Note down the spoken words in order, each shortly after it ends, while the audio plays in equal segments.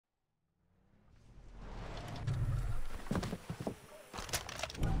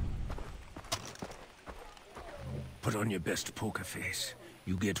Put on your best poker face.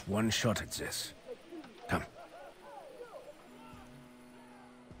 You get one shot at this. Come.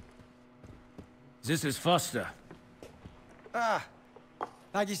 This is Foster. Ah.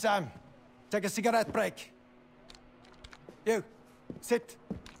 Thank you, Sam. Take a cigarette break. You, sit.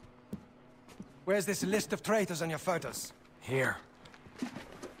 Where's this list of traitors on your photos? Here.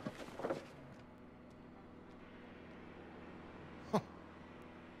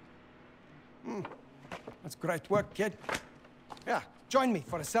 That's great work, kid. Yeah, join me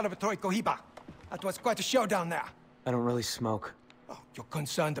for a celebratory cohiba. That was quite a show down there. I don't really smoke. Oh, you're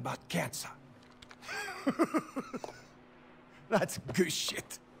concerned about cancer. That's good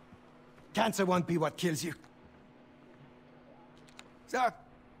shit. Cancer won't be what kills you. So,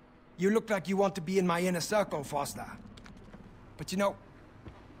 you look like you want to be in my inner circle, Foster. But you know,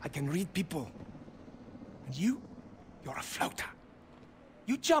 I can read people. And you're a floater.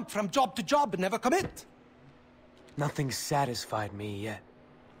 You jump from job to job and never commit. Nothing's satisfied me yet.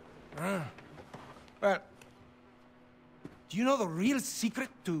 Well, do you know the real secret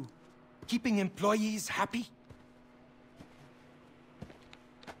to keeping employees happy?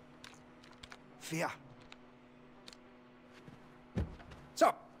 Fear.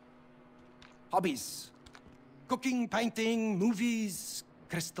 So, hobbies. Cooking, painting, movies,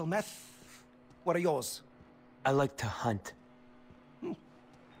 crystal meth. What are yours? I like to hunt.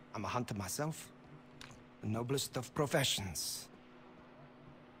 I'm a hunter myself. The noblest of professions.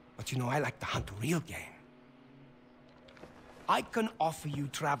 But you know, I like to hunt real game. I can offer you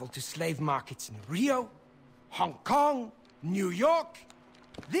travel to slave markets in Rio, Hong Kong, New York.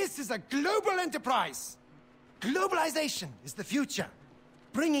 This is a global enterprise. Globalization is the future.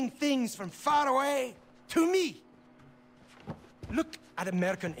 Bringing things from far away to me. Look at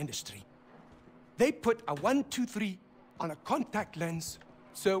American industry. They put a 1, 2, 3 on a contact lens,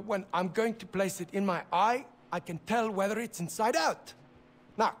 so when I'm going to place it in my eye, I can tell whether it's inside out.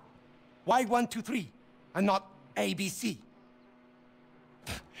 Now, why 1, 2, 3 and not ABC?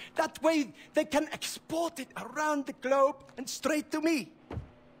 That way they can export it around the globe and straight to me.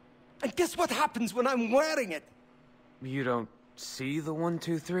 And guess what happens when I'm wearing it? You don't see the 1,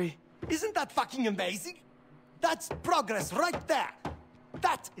 2, 3? Isn't that fucking amazing? That's progress right there.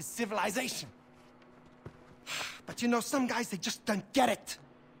 That is civilization. But you know, some guys, they just don't get it.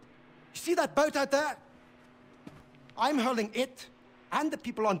 You see that boat out there? I'm hurling it and the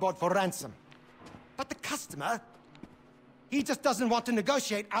people on board for ransom. But the customer, he just doesn't want to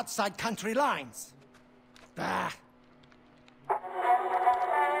negotiate outside country lines. Bah.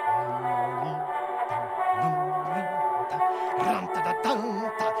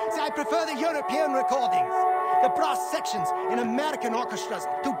 See, I prefer the European recordings. The brass sections in American orchestras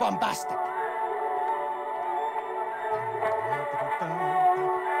are too bombastic.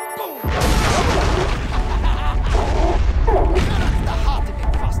 Boom! That's the heart of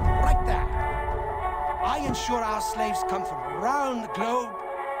it, Foster, right there. I ensure our slaves come from around the globe.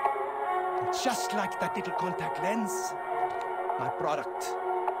 And just like that little contact lens, my product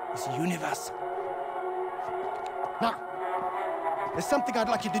is universal. Now, there's something I'd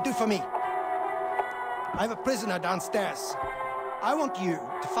like you to do for me. I have a prisoner downstairs. I want you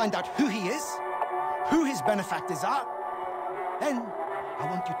to find out who he is, who his benefactors are. Then, I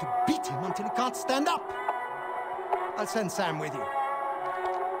want you to beat him until he can't stand up. I'll send Sam with you.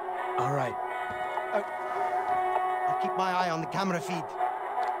 All right. Oh, I'll keep my eye on the camera feed.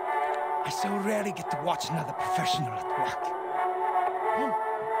 I so rarely get to watch another professional at work.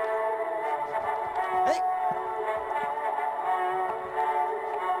 Hey!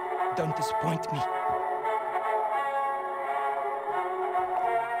 Don't disappoint me.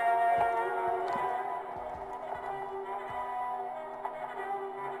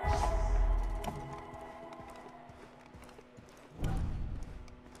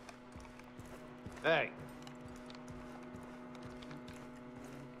 Hey.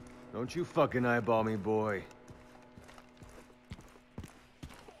 Don't you fucking eyeball me, boy.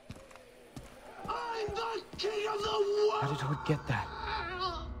 I'm the king of the world! How did Hood get that?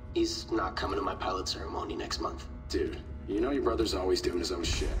 He's not coming to my pilot ceremony next month. Dude, you know your brother's always doing his own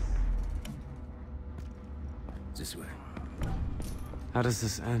shit. This way. How does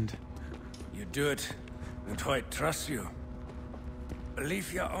this end? You do it, and Hoyt trusts you.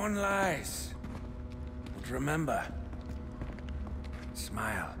 Believe your own lies. But remember,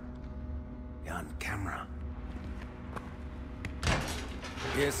 smile. You're on camera.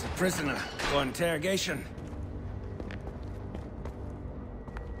 Here's the prisoner for interrogation.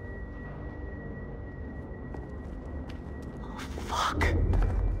 Oh, fuck.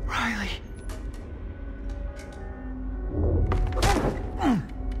 Riley.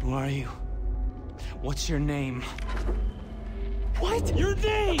 Who are you? What's your name? What? Your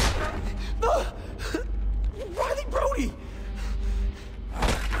name! Riley Brody!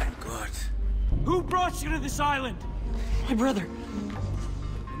 Oh my God. Who brought you to this island? My brother.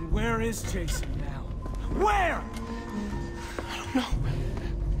 And where is Jason now? Where? I don't know.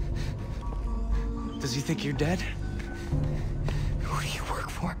 Does he think you're dead? Who do you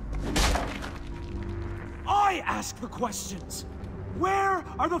work for? I ask the questions. Where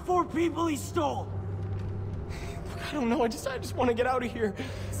are the 4 people he stole? I don't know, I just want to get out of here.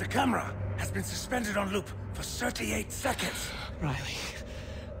 The camera has been suspended on loop for 38 seconds. Riley,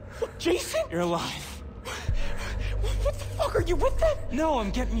 What, Jason? you're alive. What the fuck, are you with them? No,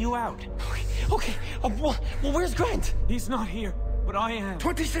 I'm getting you out. Okay, well, where's Grant? He's not here, but I am.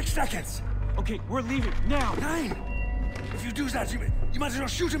 26 seconds. Okay, we're leaving now. 9. If you do that, you might as well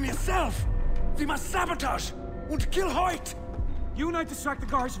shoot him yourself. We must sabotage. Want to kill Hoyt. You and I distract the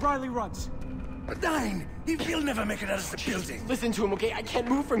guards, Riley runs. But 9. He'll never make it out of the building. Listen to him, okay? I can't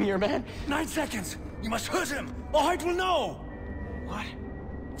move from here, man. 9 seconds. You must hurt him, or Hoyt will know. What?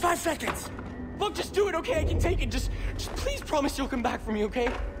 5 seconds. Look, just do it, okay? I can take it. Just please promise you'll come back for me,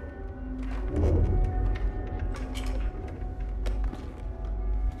 okay?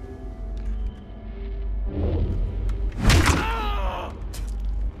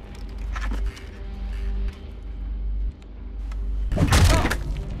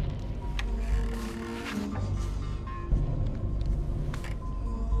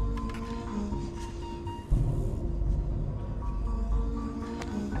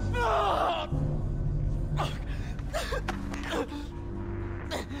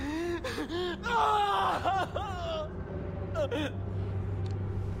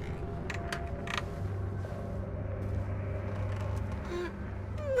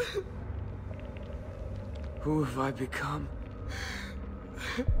 Who have I become?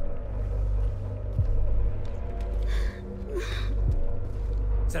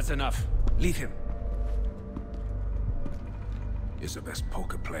 That's enough. Leave him. He's the best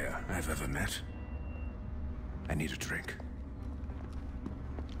poker player I've ever met. I need a drink.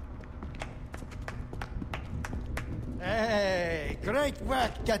 Hey, great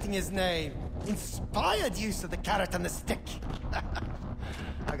work getting his name. Inspired use of the carrot and the stick.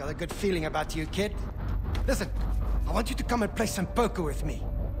 I got a good feeling about you, kid. Listen, I want you to come and play some poker with me.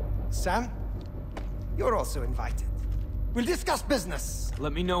 Sam, you're also invited. We'll discuss business.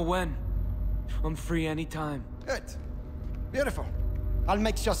 Let me know when. I'm free anytime. Good. Beautiful. I'll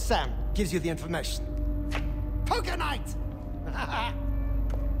make sure Sam gives you the information. Poker night! I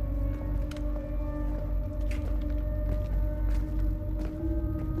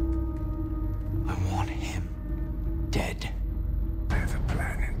want him dead. I have a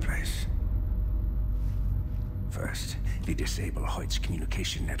plan in place. First, we disable Hoyt's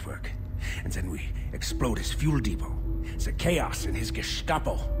communication network. And then we explode his fuel depot. The chaos in his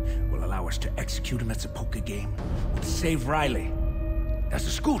Gestapo will allow us to execute him at the poker game and save Riley. That's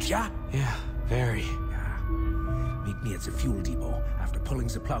the scoot, yeah? Yeah, very. Yeah. Meet me at the fuel depot after pulling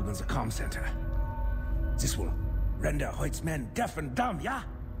the plug on the comm center. This will render Hoyt's men deaf and dumb, yeah?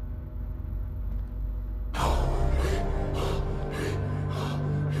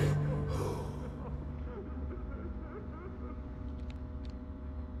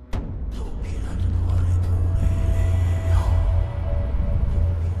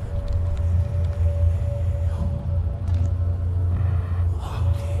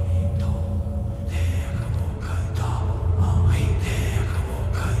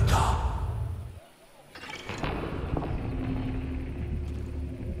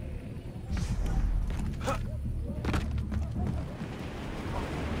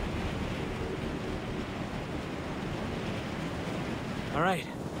 All right,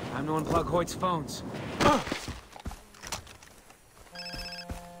 time to unplug Hoyt's phones.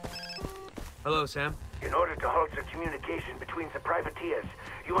 Hello, Sam. In order to halt the communication between the privateers,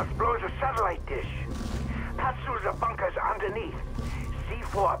 you must blow the satellite dish. Pass through the bunkers underneath.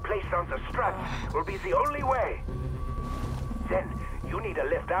 C4 placed on the struts will be the only way. Then, you need a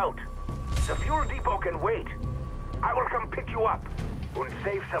lift out. The fuel depot can wait. I will come pick you up. And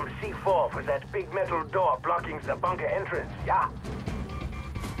save some C4 for that big metal door blocking the bunker entrance, yeah?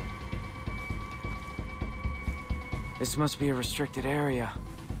 This must be a restricted area.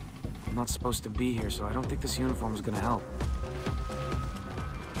 I'm not supposed to be here, so I don't think this uniform is gonna help.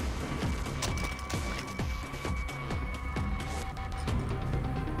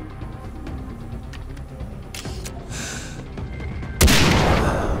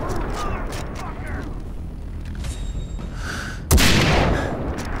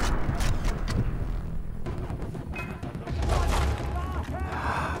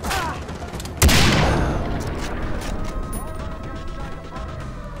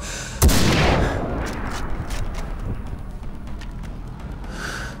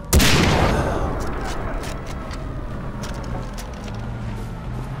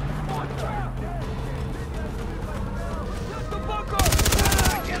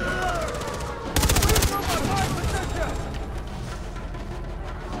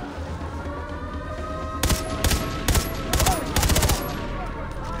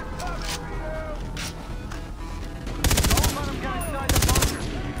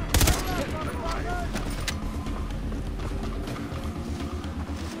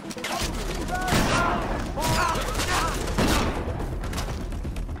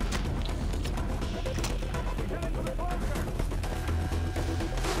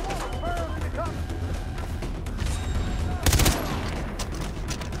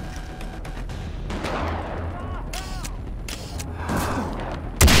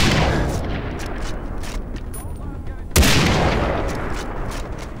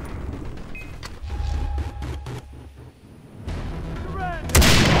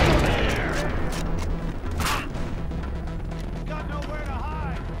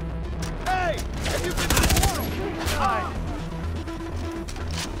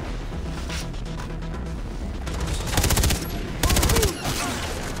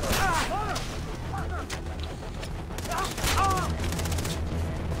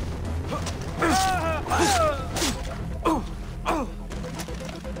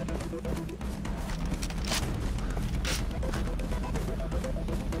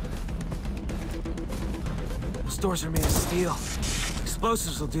 Those doors are made of steel.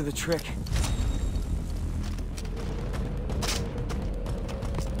 Explosives will do the trick.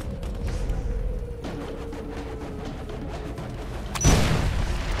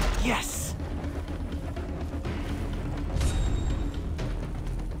 Yes!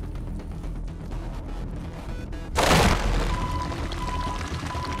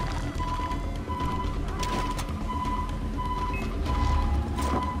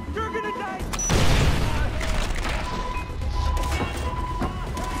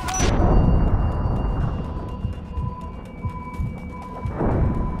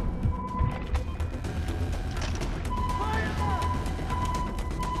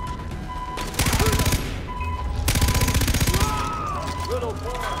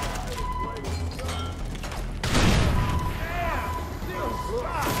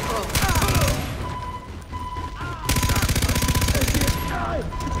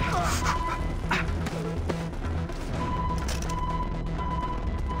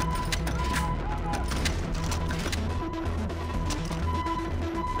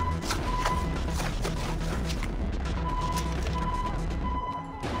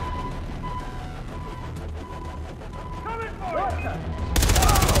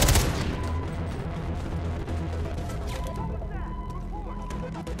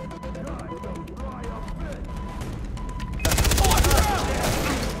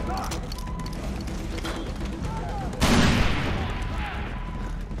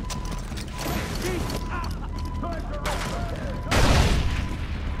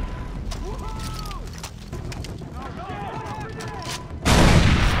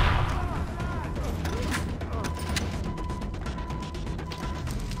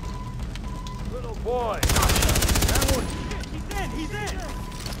 Boy! He's in!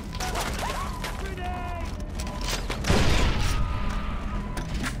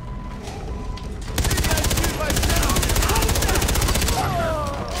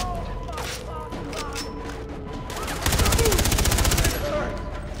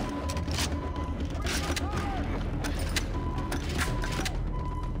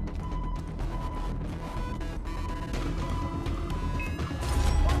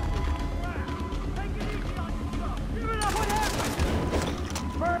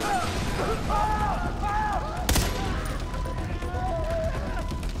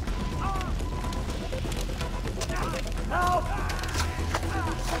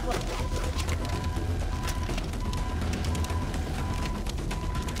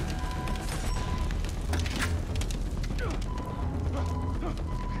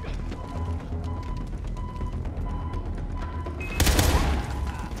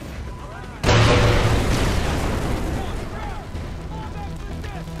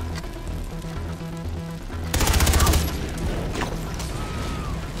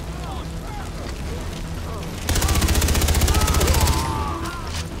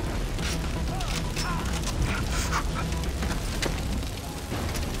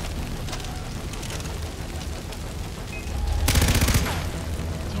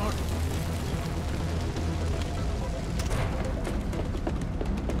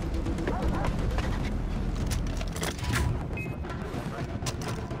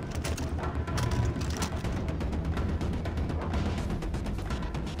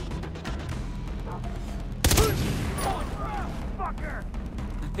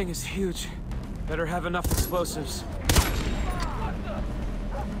 That thing is huge. Better have enough explosives.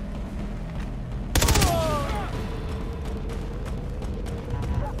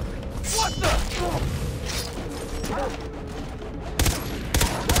 What the?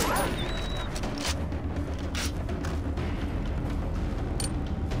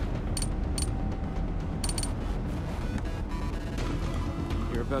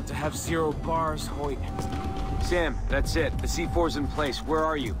 You're about to have 0 bars, Hoyt. Sam, that's it. The C4's in place. Where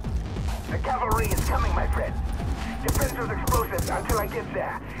are you? The cavalry is coming, my friend. Defend those explosives until I get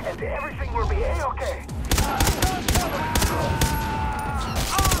there, and everything will be A-okay.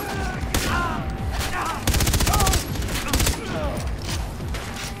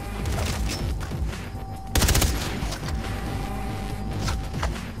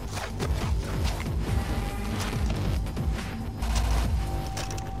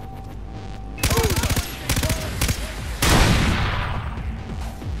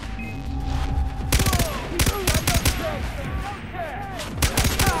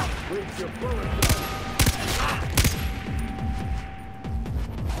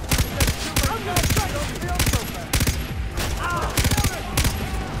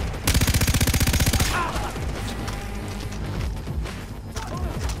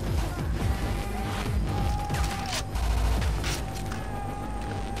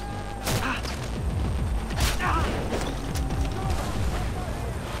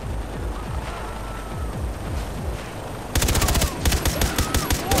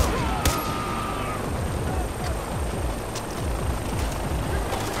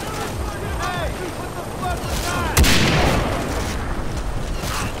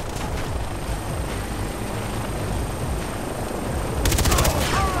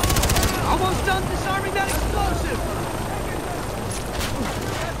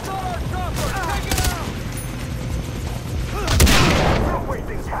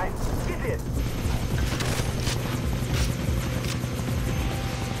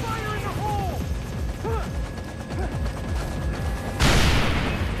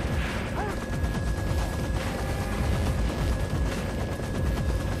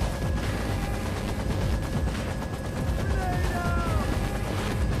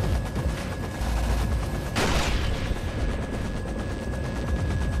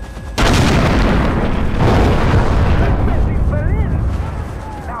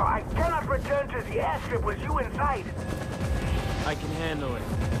 inside. I can handle it.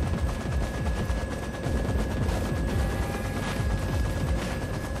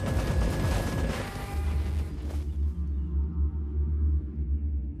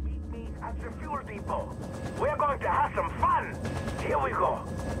 Meet me at the fuel depot. We're going to have some fun. Here we go.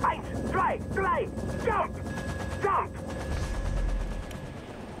 1, 2, 3, jump! Jump!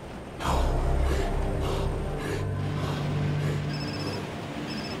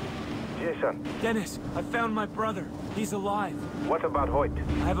 Jason, Dennis, I found my brother. He's alive. what about Hoyt?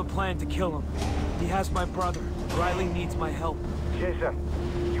 I have a plan to kill him. He has my brother. Riley needs my help. Jason,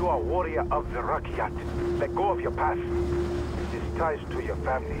 you are warrior of the Rock Yacht. Let go of your past. His ties to your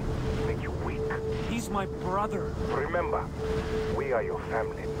family make you weak. He's my brother. Remember, we are your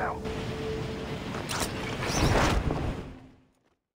family now.